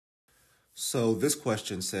So this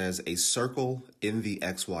question says a circle in the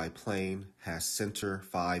xy plane has center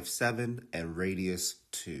 5, 7 and radius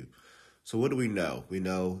 2. So what do we know? We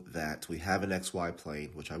know that we have an xy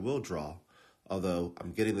plane, which I will draw, although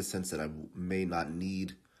I'm getting the sense that I may not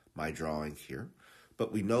need my drawing here.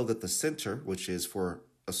 But we know that the center, which is for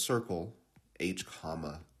a circle, h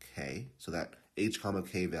comma k, so that h comma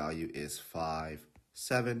k value is 5,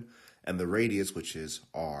 7, and the radius, which is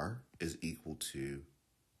r, is equal to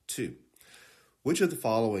 2. Which of the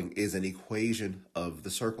following is an equation of the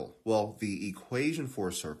circle? Well, the equation for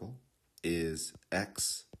a circle is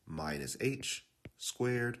x minus h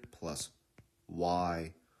squared plus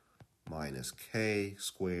y minus k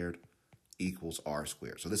squared equals r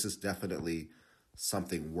squared. So this is definitely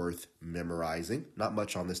something worth memorizing. Not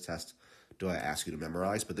much on this test do I ask you to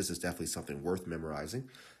memorize, but this is definitely something worth memorizing.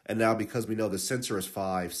 And now because we know the center is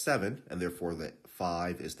 5, 7, and therefore the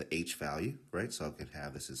 5 is the h value, right? So I can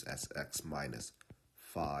have this as sx minus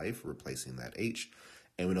 5, replacing that h.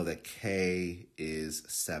 And we know that k is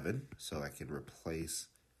 7, so I can replace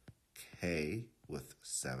k with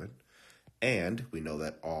 7. And we know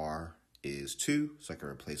that r is 2, so I can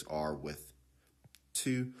replace r with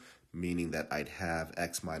 2, meaning that I'd have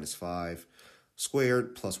x minus 5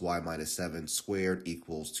 squared plus y minus 7 squared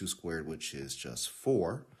equals 2 squared, which is just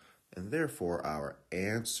 4. And therefore, our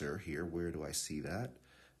answer here, where do I see that?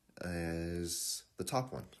 Is the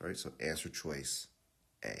top one, right? So answer choice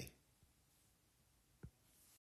A.